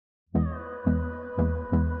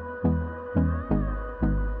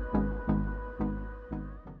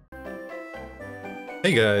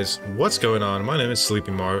Hey guys, what's going on? My name is Sleepy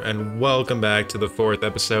Mar, and welcome back to the 4th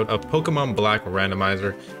episode of Pokemon Black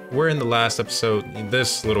Randomizer, where in the last episode,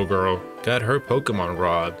 this little girl got her Pokemon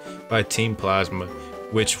robbed by Team Plasma,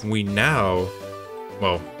 which we now,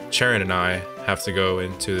 well, Sharon and I have to go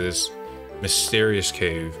into this mysterious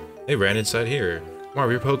cave. They ran inside here. Mar,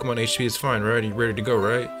 your Pokemon HP is fine, ready to go,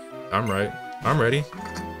 right? I'm right. I'm ready.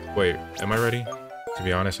 Wait, am I ready? To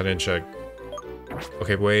be honest, I didn't check.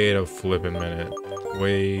 Okay, wait a flippin' minute.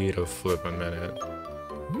 Wait a flippin' minute.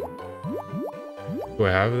 Do I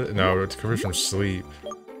have it? No, it's covered from sleep.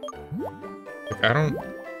 Like, I don't...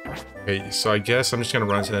 Okay, so I guess I'm just gonna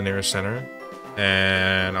run to the nearest center.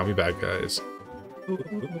 And I'll be back, guys. Yep.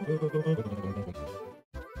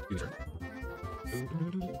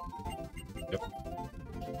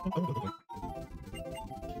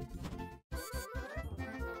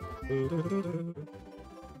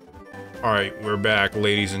 Alright, we're back,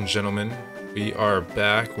 ladies and gentlemen. We are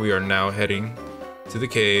back. We are now heading to the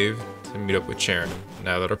cave to meet up with Sharon,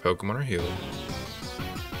 now that our Pokemon are healed.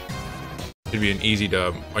 Should be an easy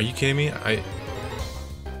dub. Are you kidding me?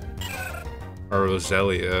 Or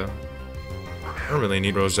Roselia. I don't really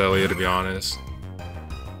need Roselia, to be honest.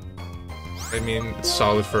 I mean, it's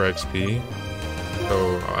solid for XP.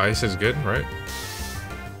 So, ice is good, right?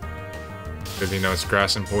 Because, you know, it's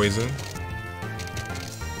grass and poison.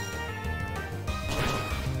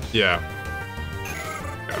 Yeah.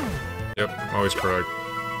 Yep, always correct.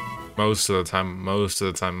 Most of the time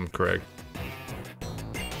I'm correct.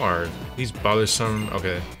 Or he's bothersome.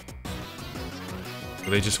 Okay.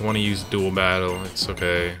 They just want to use dual battle. It's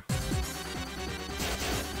okay.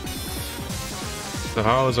 So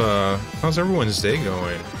how's everyone's day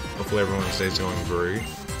going? Hopefully everyone's day's going great.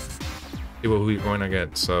 See what we're going to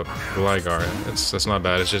get. So Gligar. That's not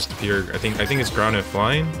bad. It's just pure. I think it's ground and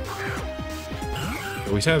flying.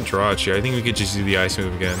 We have Jirachi. I think we could just do the ice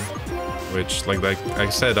move again. Which, like I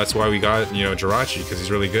said, that's why we got, you know, Jirachi, because he's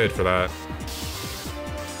really good for that.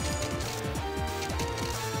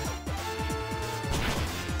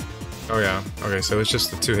 Oh yeah. Okay, so it's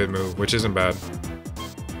just the 2-hit move, which isn't bad.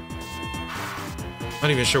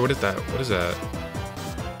 Not even sure what is that. What is that?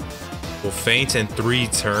 Will faint in 3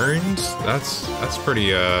 turns? That's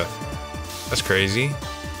pretty that's crazy.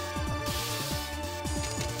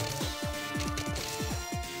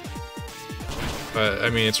 But, I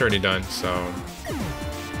mean, it's already done, so...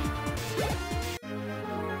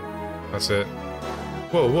 That's it.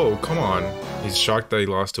 Whoa, come on. He's shocked that he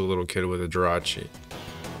lost to a little kid with a Jirachi.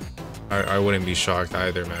 I wouldn't be shocked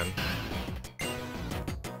either, man.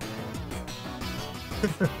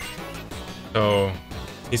 So,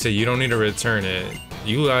 he said you don't need to return it.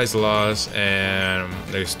 You guys lost, and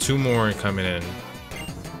there's 2 more coming in.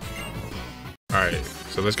 Alright,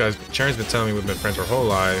 so this guy's... Sharon's been telling me we've been friends our whole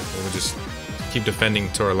life, and we'll just... keep defending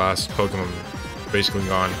till our last Pokemon basically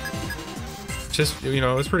gone. Just, you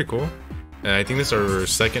know, it's pretty cool. And I think this is our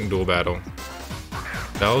second dual battle.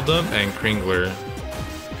 Beldum and Kringler.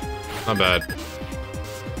 Not bad.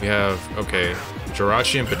 We have, okay,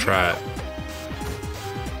 Jirachi and Patrat.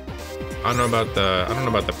 I don't know about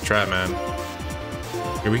the Patrat, man.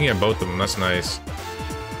 Okay, we can get both of them, that's nice.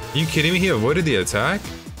 Are you kidding me? He avoided the attack?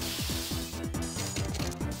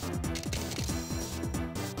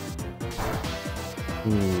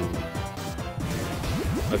 Ooh.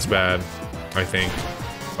 That's bad, I think.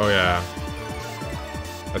 Oh yeah.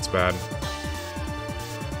 That's bad.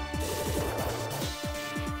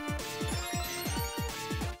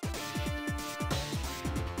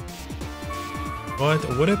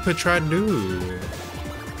 What did Patrat do?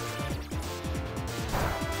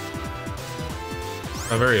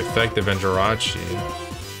 Not very effective in Jirachi.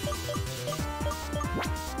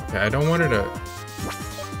 Okay, I don't want her to...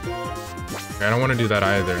 I don't want to do that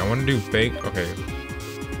either. I want to do fake. Okay.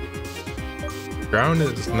 Ground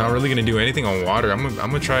is not really gonna do anything on water. I'm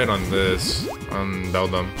gonna try it on this, on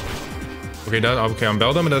Beldum. Okay, on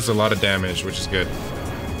Beldum it does a lot of damage, which is good.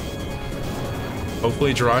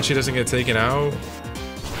 Hopefully Jirachi doesn't get taken out.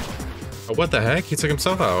 Oh, what the heck? He took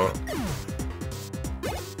himself out.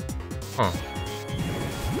 Huh.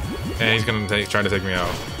 And he's gonna try to take me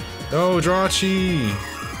out. No, Jirachi!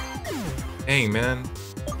 Dang, man.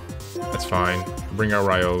 That's fine. Bring out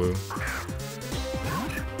Riolu.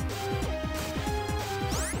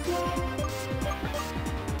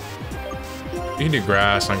 You can do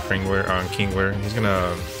grass on Kingler. He's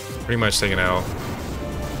gonna pretty much take an L.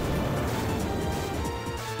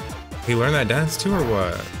 He learned that dance too, or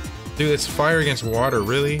what? Dude, it's fire against water.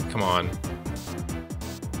 Really? Come on.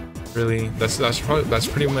 Really? That's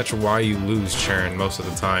pretty much why you lose, Sharon, most of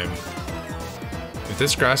the time. If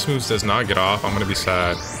this grass moves does not get off, I'm gonna be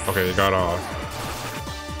sad. Okay, it got off.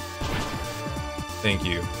 Thank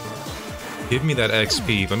you. Give me that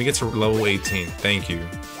XP. Let me get to level 18. Thank you.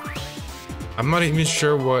 I'm not even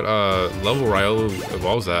sure what level Ryo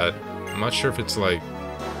evolves at. I'm not sure if it's like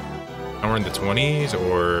somewhere in the 20s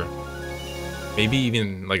or maybe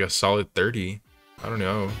even like a solid 30. I don't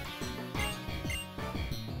know.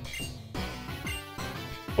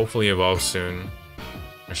 Hopefully evolve soon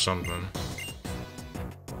or something.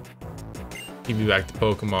 Keep you back to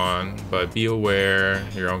Pokemon, but be aware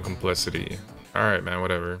your own complicity. Alright, man,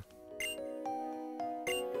 whatever.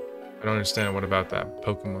 I don't understand. What about that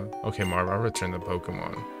Pokemon? Okay, Marv, I'll return the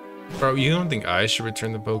Pokemon. Bro, you don't think I should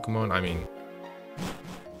return the Pokemon? I mean,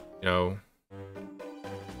 you know,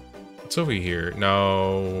 what's over here?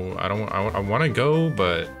 No, I don't. I want to go,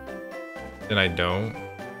 but then I don't.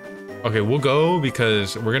 Okay, we'll go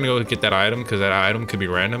because we're gonna go get that item because that item could be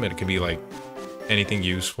random. It could be like anything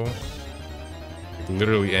useful, like,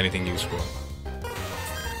 literally anything useful.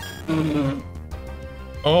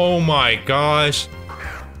 Oh my gosh.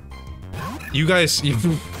 You guys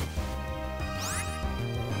even,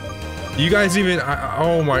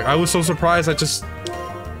 oh my, I was so surprised. I just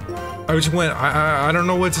went, I don't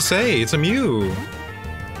know what to say. It's a Mew.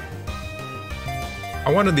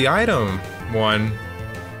 I wanted the item one.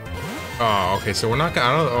 Oh, okay, so we're not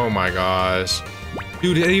gonna, oh my gosh.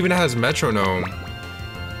 Dude, it even has metronome.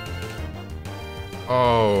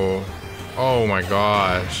 Oh my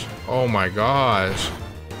gosh. Oh my gosh.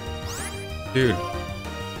 Dude.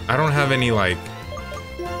 I don't have any, like,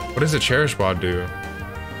 what does the Cherish Ball do?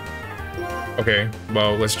 Okay,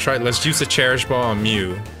 well, let's use the Cherish Ball on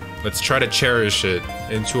Mew. Let's try to cherish it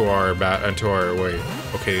into our way.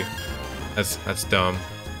 Okay, that's dumb.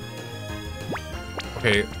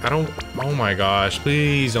 Okay, I don't, oh my gosh,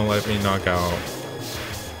 please don't let me knock out.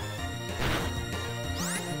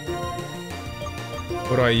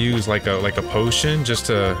 What do I use, like a potion just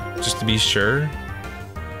to be sure?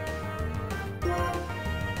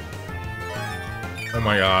 Oh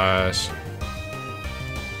my gosh.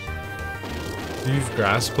 Use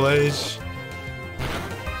grass plays.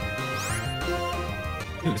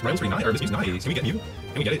 Dude, this Ryo's pretty nice. Or this Mew's nice. Can we get Mew?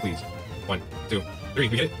 Can we get it, please? 1, 2, 3.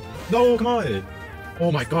 Can we get it? No, come on.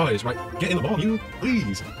 Oh my gosh. Right. Get in the ball, Mew.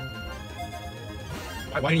 Please.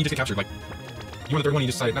 Why didn't you just get captured? Like, you won the third one, you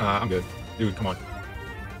just decided, nah, I'm good. Dude, come on.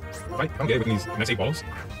 If I don't get it with these next 8 balls,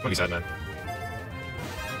 I'm gonna be sad, man.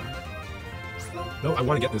 No, I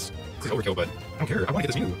want to get this. This is overkill, but I don't care. I want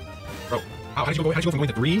to get this Mew. Bro, how did you go from going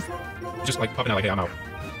to 3? Just like popping out like, hey, I'm out.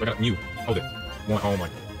 I got Mew. Hold it. 1, oh my.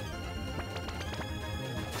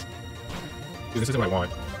 Dude, this isn't what I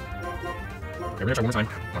want. Okay, we're gonna try one more time.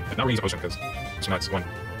 Come on. Now we're gonna use a potion because it's nuts. 1.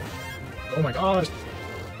 Oh my gosh.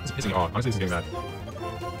 This is pissing me off. Honestly, this is getting mad.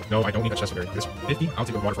 No, I don't need that chest berry. This 50? I'll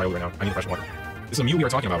take a water fly over right now. I need fresh water. This is a Mew we were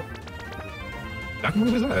talking about. What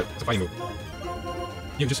is that? It's a fighting move.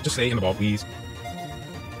 You just stay in the ball, please.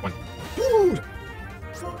 1. Dude!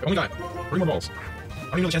 I only got 3 more balls. I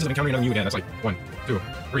don't even know the chances of encountering another Mew again. That's like 1, 2,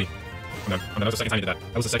 3. I'm done. That was the second time you did that.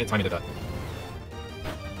 That was the second time you did that.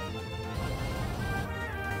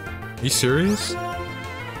 Are you serious?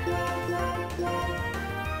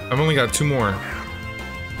 I've only got 2 more.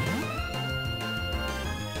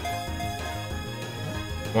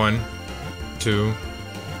 1, 2,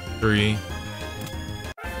 3.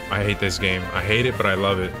 I hate this game. I hate it, but I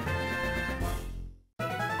love it.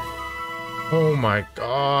 Oh my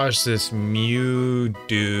gosh, this Mew,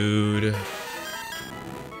 dude.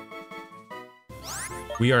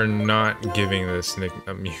 We are not giving this Mew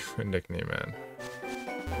a nickname, man.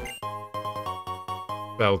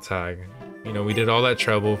 Spell tag. You know, we did all that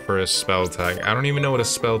trouble for a spell tag. I don't even know what a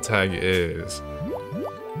spell tag is.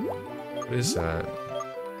 What is that?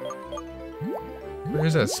 Where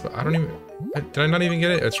is that spell? I don't even... Did I not even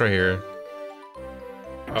get it? It's right here.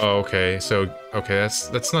 Oh, okay. So, okay,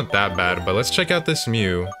 that's not that bad, but let's check out this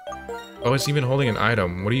Mew. Oh, it's even holding an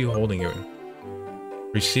item. What are you holding it?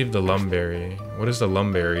 Receive the Lumberry. What is the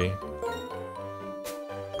Lumberry?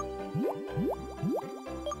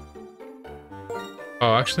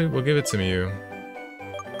 Oh, actually, we'll give it to Mew.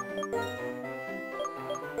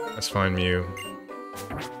 That's fine, Mew.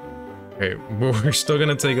 Okay, we're still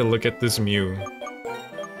gonna take a look at this Mew.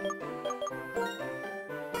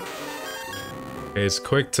 Okay, it's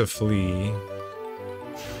quick to flee.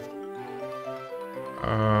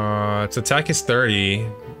 Its attack is 30,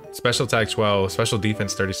 special attack 12, special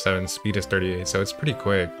defense 37, speed is 38, so it's pretty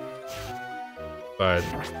quick. But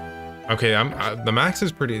okay, the max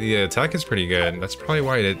is pretty. The attack is pretty good. That's probably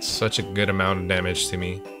why it did such a good amount of damage to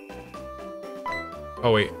me.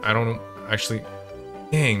 Oh wait, I don't actually.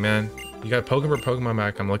 Dang, man, you got Pokemon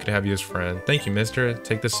back. I'm lucky to have you as friend. Thank you, Mister.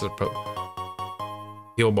 Take this as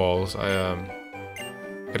heal balls.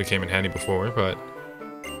 Could have came in handy before, but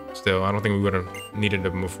still, I don't think we would have needed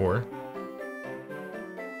them before.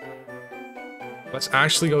 Let's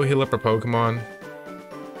actually go heal up our Pokemon,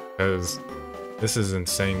 because this is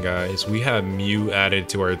insane, guys. We have Mew added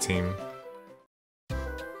to our team.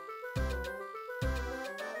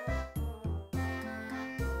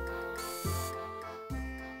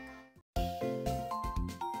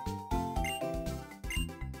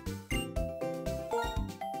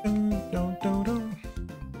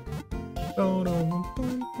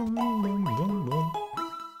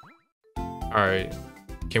 Alright,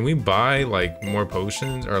 can we buy like more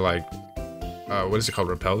potions or like what is it called,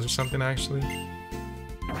 repels or something actually?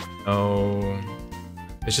 Oh,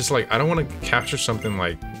 it's just like I don't want to capture something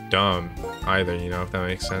like dumb either, you know, if that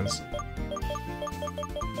makes sense.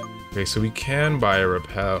 Okay, so we can buy a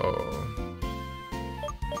repel.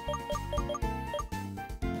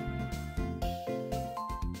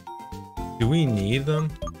 Do we need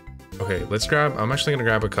them? Okay, let's grab, I'm actually gonna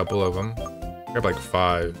grab a couple of them. Grab like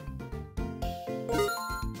 5.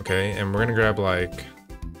 Okay, and we're gonna grab like,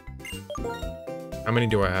 how many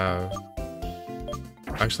do I have?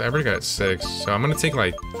 Actually, I already got 6, so I'm gonna take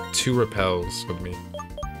like 2 repels with me.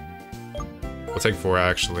 We'll take 4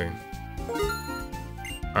 actually.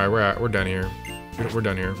 All right, we're done here. We're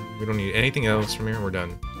done here. We don't need anything else from here. We're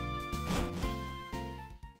done.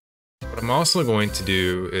 What I'm also going to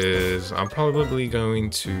do is I'm probably going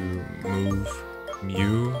to move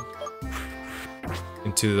Mew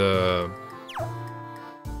into the,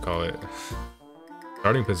 call it,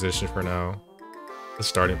 starting position for now. The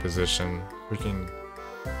starting position, freaking,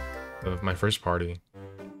 of my first party.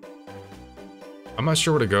 I'm not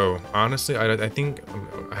sure where to go. Honestly, I think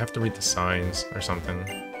I have to read the signs or something.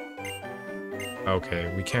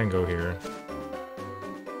 Okay, we can go here.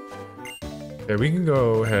 Okay, we can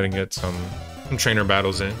go ahead and get some trainer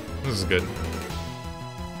battles in. This is good.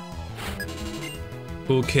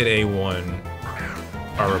 Cool Kid A1.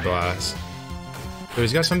 Power Blast. So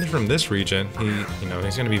he's got something from this region. You know,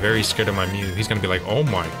 he's gonna be very scared of my Mew. He's gonna be like, oh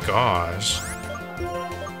my gosh.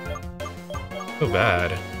 So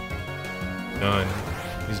bad. Done.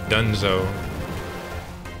 He's donezo.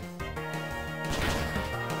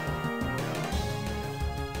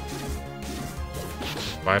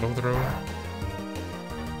 Vital throw.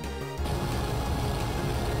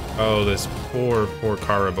 Oh, this poor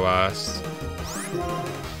Kara Blast.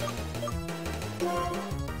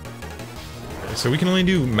 So we can only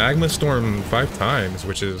do Magma Storm 5 times,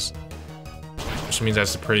 which means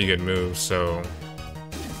that's a pretty good move, so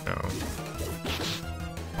no.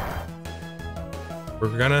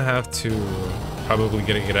 We're gonna have to probably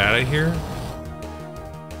get out of here.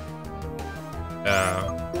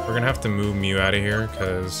 Yeah, we're gonna have to move Mew out of here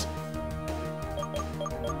because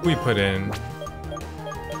we put in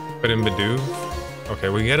Bidoof. Okay,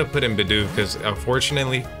 we gotta put in Bidoof because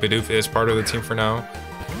unfortunately Bidoof is part of the team for now.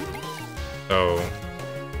 So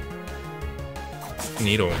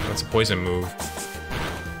Needle, that's a poison move.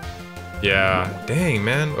 Yeah, dang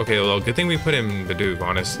man. Okay, well, good thing we put in Bidoof,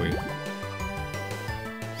 honestly.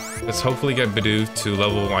 Let's hopefully get Bidoof to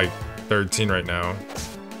level like 13 right now.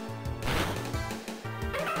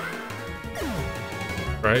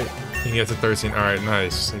 Right? He can get to 13. Alright,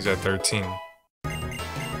 nice. He's at 13.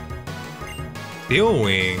 Steel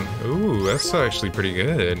Wing. Ooh, that's actually pretty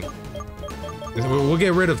good. We'll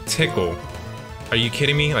get rid of Tickle. Are you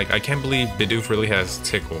kidding me? Like, I can't believe Bidoof really has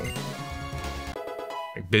Tickle.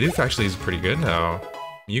 Like, Bidoof actually is pretty good now.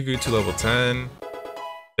 Mew grew to level 10.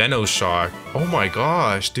 Venoshock. Oh my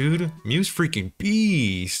gosh, dude. Mew's freaking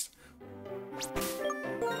beast.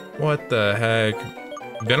 What the heck?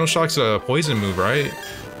 Venoshock's a poison move, right?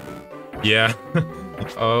 Yeah.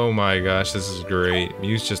 Oh my gosh, this is great.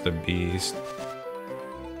 Mew's just a beast.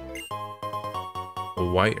 A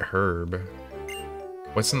white herb.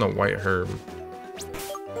 What's in the white herb?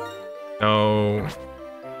 No.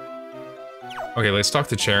 Okay, let's talk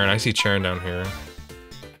to Charon. I see Charon down here.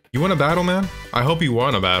 You want a battle, man? I hope you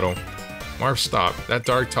want a battle. Marv, stop. That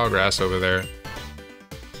dark tall grass over there.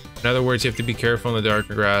 In other words, you have to be careful in the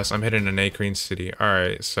darker grass. I'm heading to Nacrene City.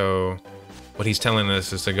 Alright, so what he's telling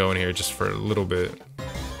us is to go in here just for a little bit.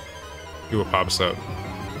 See what pops up.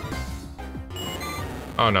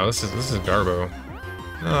 Oh no, this is Garbo.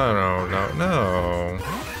 No.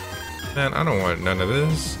 Man, I don't want none of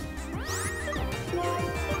this.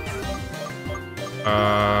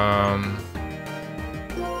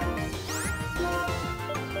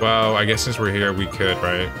 Well, I guess since we're here, we could,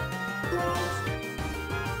 right?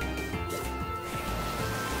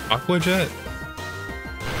 Aqua Jet?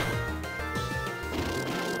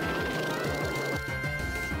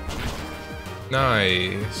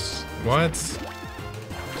 Nice. What?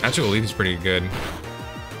 Magical Leap is pretty good.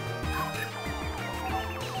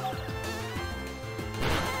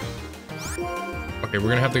 Okay, we're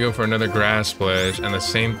gonna have to go for another Grass Pledge, and the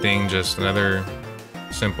same thing, just another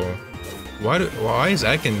simple. Why is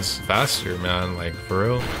Ekans faster, man? Like, for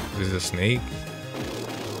real? Is it a snake?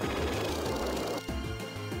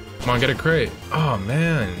 Come on, get a crit. Oh,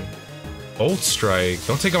 man. Bolt Strike.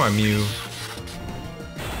 Don't take out my Mew.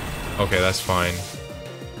 Okay, that's fine.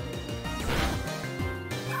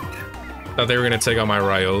 Thought they were gonna take out my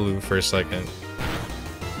Riolu for a second.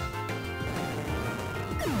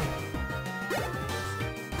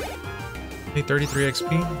 Hey, 33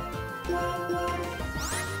 XP?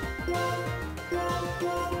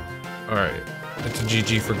 Alright, it's a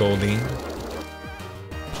GG for Goldeen.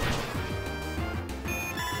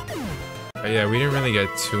 Yeah, we didn't really get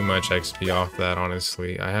too much XP off that,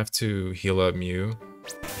 honestly. I have to heal up Mew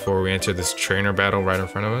before we enter this trainer battle right in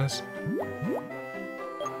front of us.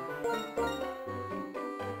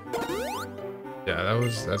 Yeah,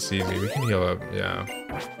 that's easy. We can heal up, yeah.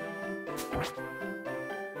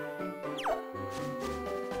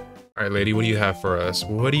 Alright, lady, what do you have for us?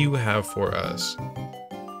 What do you have for us?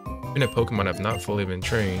 Even if Pokemon have not fully been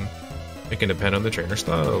trained, it can depend on the trainer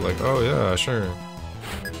style. Like, oh yeah, sure.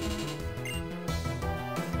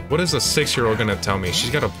 What is a 6-year-old gonna tell me? She's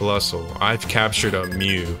got a Plusle. I've captured a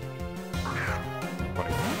Mew.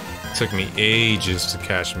 Like, it took me ages to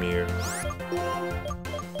catch Mew.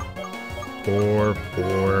 Poor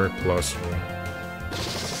Plusle.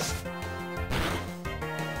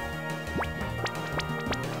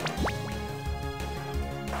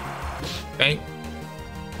 Dang.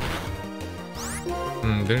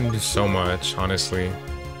 Didn't do so much, honestly.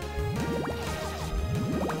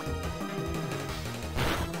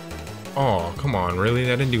 Oh, come on, really?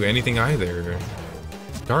 That didn't do anything either.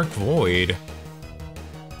 Dark Void?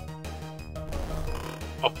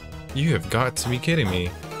 Oh, you have got to be kidding me.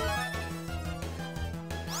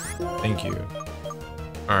 Thank you.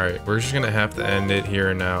 Alright, we're just gonna have to end it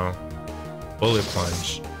here and now. Bullet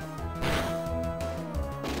Punch.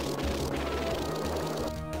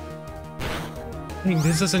 Dang,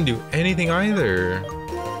 this doesn't do anything either.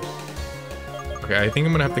 Okay, I think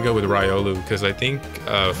I'm gonna have to go with Riolu because I think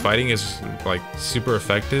fighting is like super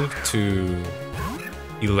effective to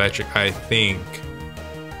electric. I think.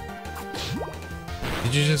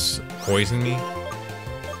 Did you just poison me?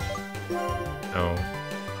 No.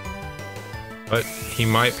 But he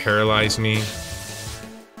might paralyze me.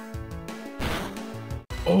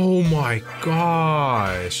 Oh my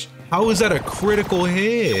gosh! How is that a critical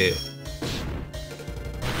hit?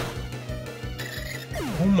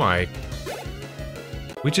 Oh my.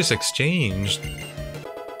 We just exchanged.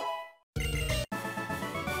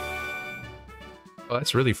 Oh,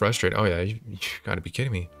 that's really frustrating. Oh yeah, you gotta be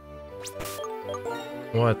kidding me.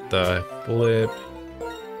 What the flip?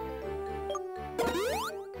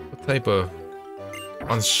 What type of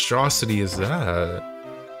monstrosity is that?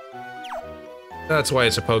 That's why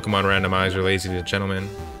it's a Pokemon randomizer, ladies and gentlemen.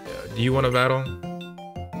 Do you want to battle?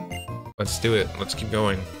 Let's do it. Let's keep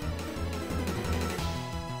going.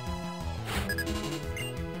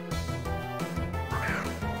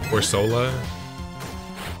 Or Sola.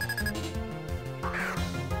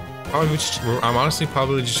 I'm honestly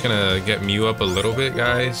probably just gonna get Mew up a little bit,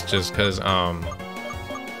 guys, just because I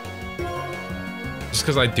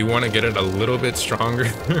do want to get it a little bit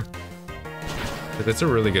stronger. It's a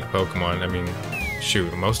really good Pokemon. I mean,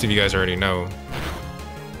 shoot, most of you guys already know.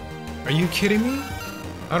 Are you kidding me?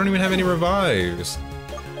 I don't even have any revives.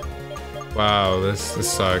 Wow, this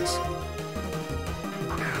sucks.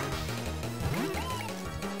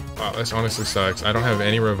 Wow, this honestly sucks. I don't have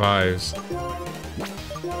any revives.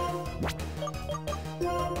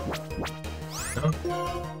 No?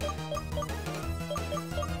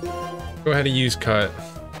 Go ahead and use Cut.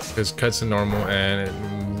 Because Cut's a normal and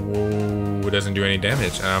it doesn't do any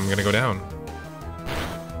damage. And I'm gonna go down.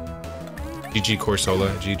 GG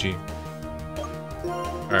Corsola, GG.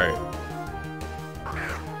 Alright.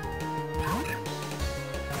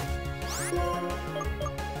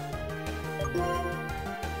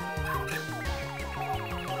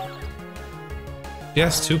 She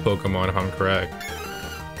has 2 Pokemon if I'm correct.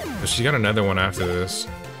 But she got another one after this.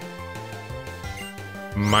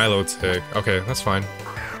 Milotic. Okay, that's fine.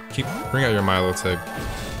 Bring out your Milotic.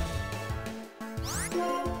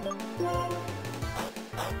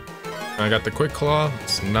 I got the Quick Claw.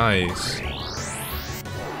 It's nice.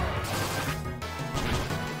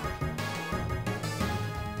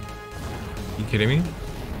 You kidding me?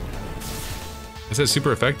 It says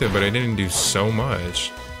super effective, but it didn't do so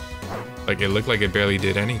much. Like, it looked like it barely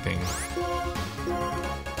did anything.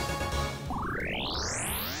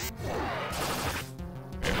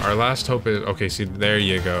 Our last hope is okay. See, there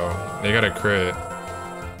you go. They got a crit.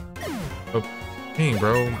 Oh, dang,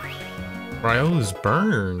 bro. Ryola's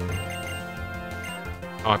burn.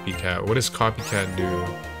 Copycat. What does Copycat do?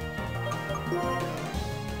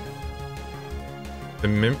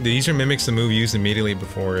 These are mimics the move used immediately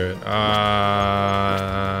before it. Nah,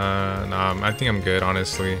 I think I'm good,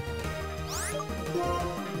 honestly.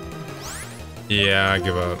 Yeah, I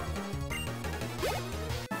give up.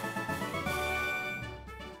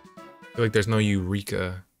 I feel like there's no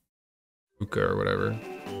Eureka or whatever.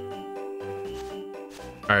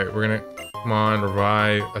 Alright, we're gonna come on,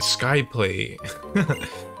 revive a sky plate.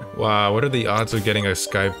 Wow, what are the odds of getting a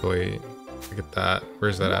sky plate? Look at that.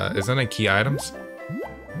 Where's that at? Is that in key items?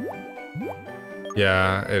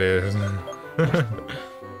 Yeah, it is.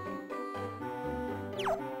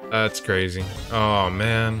 That's crazy. Oh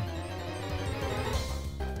man.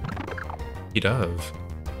 Heat of.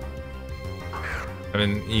 I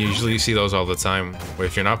mean, you usually see those all the time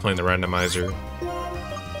if you're not playing the randomizer.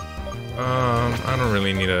 I don't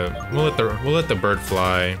really need a. We'll let the bird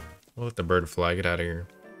fly. We'll let the bird fly. Get out of here.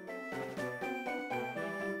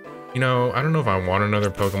 You know, I don't know if I want another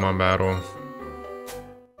Pokemon battle.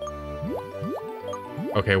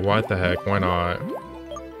 Okay, what the heck? Why not?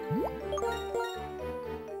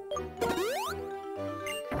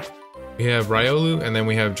 We have Riolu and then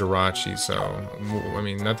we have Jirachi, so I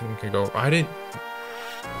mean nothing can go.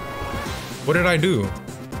 What did I do?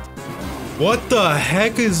 What the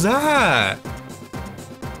heck is that?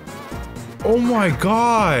 Oh my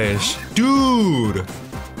gosh, dude!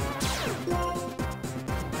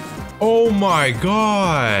 Oh my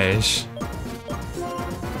gosh!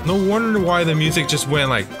 No wonder why the music just went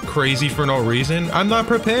like crazy for no reason. I'm not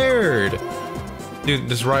prepared. Dude,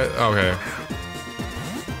 this right. Okay.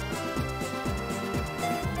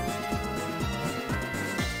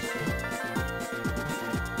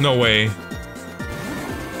 No way.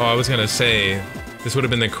 Oh, I was gonna say, this would have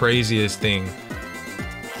been the craziest thing.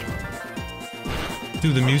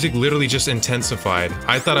 Dude, the music literally just intensified.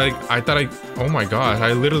 I thought I, oh my god,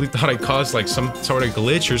 I literally thought I caused like some sort of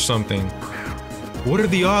glitch or something. What are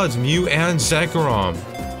the odds? Mew and Zekrom.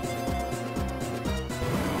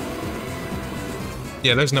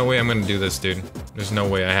 Yeah, there's no way I'm gonna do this, dude. There's no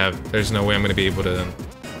way there's no way I'm gonna be able to.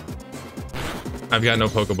 I've got no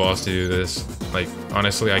Pokeballs to do this. Like,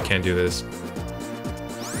 honestly, I can't do this.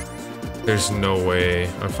 There's no way.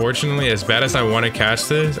 Unfortunately, as bad as I want to catch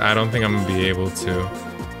this, I don't think I'm gonna be able to.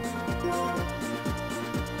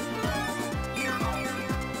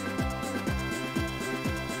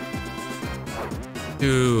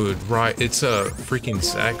 Dude, right, it's a freaking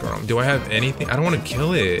Zekrom. Do I have anything? I don't want to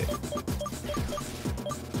kill it.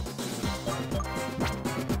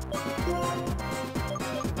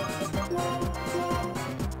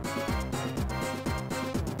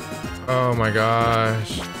 Oh my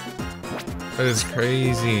gosh. That is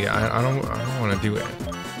crazy. I don't want to do it.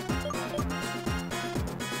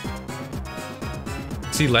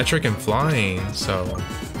 It's electric and flying, so.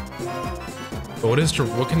 But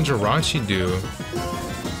what can Jirachi do?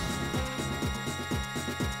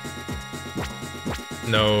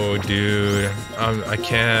 No, dude. I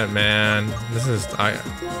can't, man. This is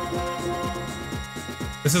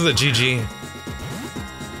a GG.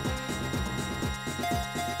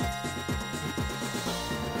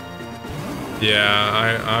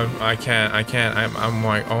 Yeah, I can't. I'm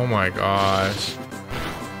like, oh my gosh.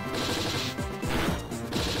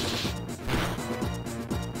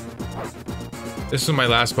 This is my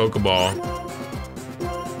last Pokeball.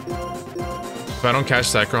 If I don't catch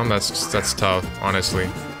Zekrom, that's tough, honestly.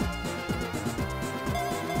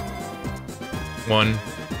 1,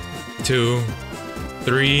 2,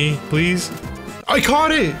 3, please. I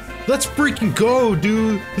caught it! Let's freaking go,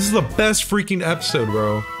 dude! This is the best freaking episode,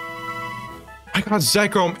 bro. I got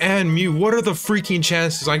Zekrom and Mew. What are the freaking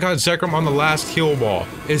chances? I got Zekrom on the last heal ball.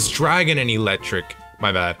 It's Dragon and Electric.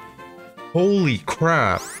 My bad. Holy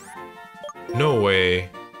crap. No way.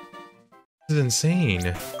 This is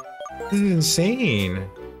insane. This is insane.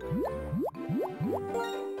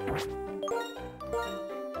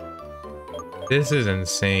 This is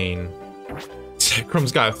insane.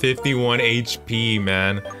 Zekrom's got 51 HP,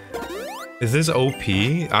 man. Is this OP?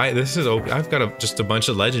 This is OP. I've got just a bunch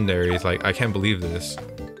of legendaries. Like, I can't believe this.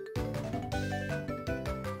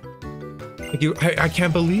 Like, I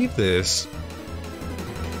can't believe this.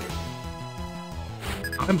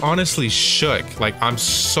 I'm honestly shook. Like, I'm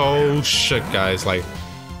so shook, guys. Like,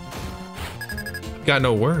 got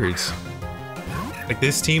no words. Like,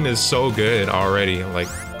 this team is so good already. Like,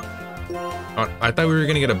 I thought we were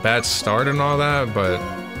gonna get a bad start and all that, but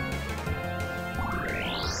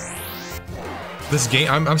This game,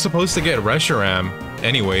 I'm supposed to get Reshiram.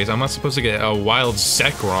 Anyways, I'm not supposed to get a wild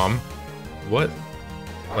Zekrom. What?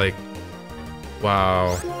 Like,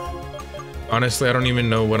 wow. Honestly, I don't even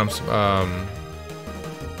know what I'm,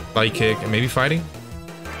 Light kick and maybe fighting?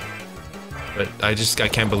 But I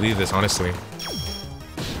can't believe this, honestly.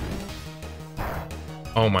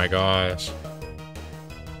 Oh my gosh.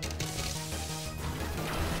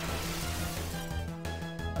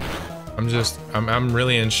 I'm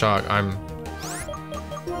really in shock. I'm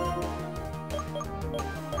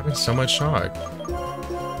in so much shock.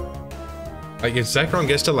 Like, if Zekrom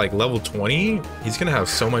gets to like level 20, he's gonna have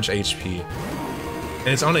so much HP. And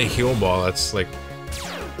it's on a heal ball, that's like...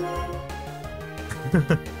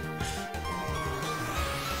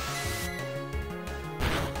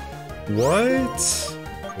 What?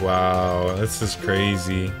 Wow, this is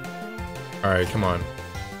crazy. Alright, come on.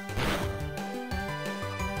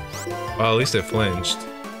 Well, at least it flinched.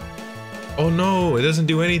 Oh no, it doesn't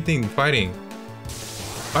do anything. Fighting.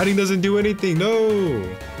 Fighting doesn't do anything. No.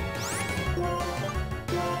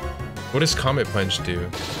 What does Comet Punch do?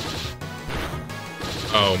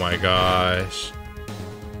 Oh my gosh.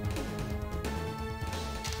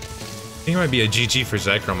 I think it might be a GG for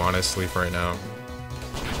Zekrom, honestly, for right now.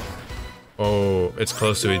 Oh, it's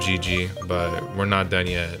close to a GG, but we're not done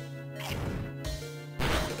yet.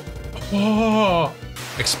 Oh!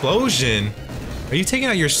 Explosion? Are you taking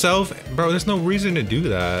out yourself? Bro, there's no reason to do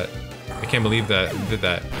that. I can't believe that it did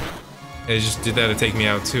that. It just did that to take me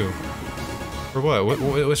out too. For what?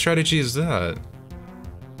 What strategy is that?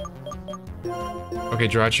 Okay,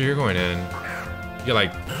 Jirachi, you're going in. You get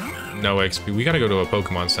like no XP. We gotta go to a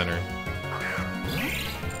Pokemon Center.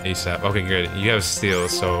 ASAP. Okay, good. You have Steel,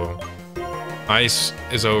 so... Ice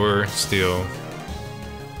is over, Steel.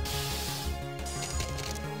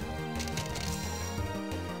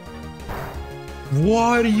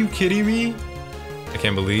 What? Are you kidding me? I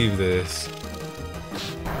can't believe this.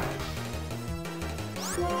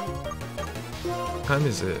 What time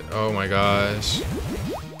is it? Oh my gosh.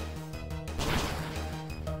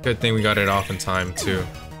 Good thing we got it off in time too.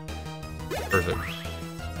 Perfect.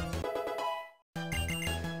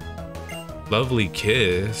 Lovely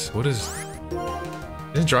kiss. What is...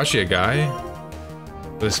 Isn't Jirachi a guy?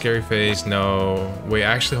 With a scary face? No. Wait,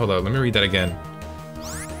 actually, hold up. Let me read that again.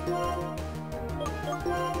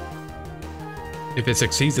 If it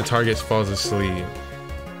succeeds, the target falls asleep.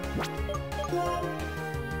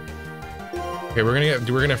 Okay, we're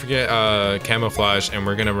gonna forget camouflage, and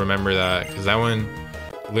we're gonna remember that, because that one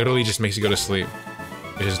literally just makes you go to sleep.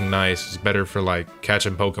 Which is nice. It's better for like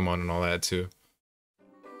catching Pokemon and all that too.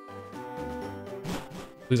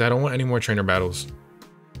 Please, I don't want any more trainer battles.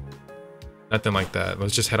 Nothing like that.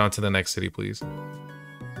 Let's just head on to the next city, please.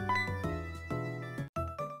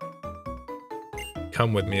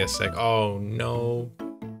 Come with me a sec. Oh no.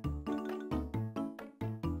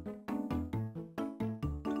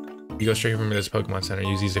 You go straight from this Pokemon Center.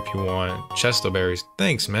 Use these if you want. Chesto berries.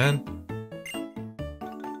 Thanks, man.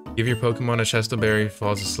 Give your Pokemon a Chesto berry.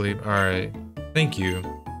 Falls asleep. Alright. Thank you.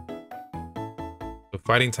 The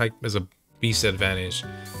fighting type is a beast advantage.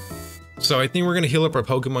 So I think we're gonna heal up our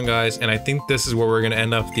Pokemon, guys, and I think this is where we're gonna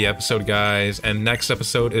end up the episode, guys. And next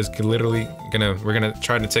episode is literally we're gonna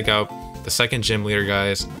try to take out the second gym leader,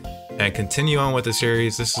 guys, and continue on with the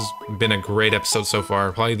series. This has been a great episode so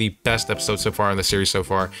far, probably the best episode so far in the series so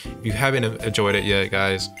far. If you haven't enjoyed it yet,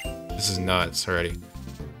 guys, this is nuts already.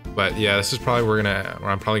 But yeah, this is probably where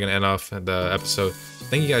I'm probably gonna end off the episode.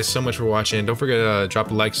 Thank you guys so much for watching. Don't forget to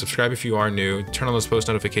drop a like, subscribe if you are new, turn on those post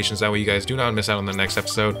notifications, that way you guys do not miss out on the next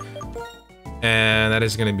episode. And that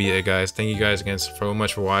is gonna be it, guys. Thank you guys again so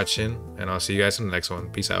much for watching, and I'll see you guys in the next one.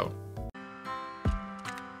 Peace out.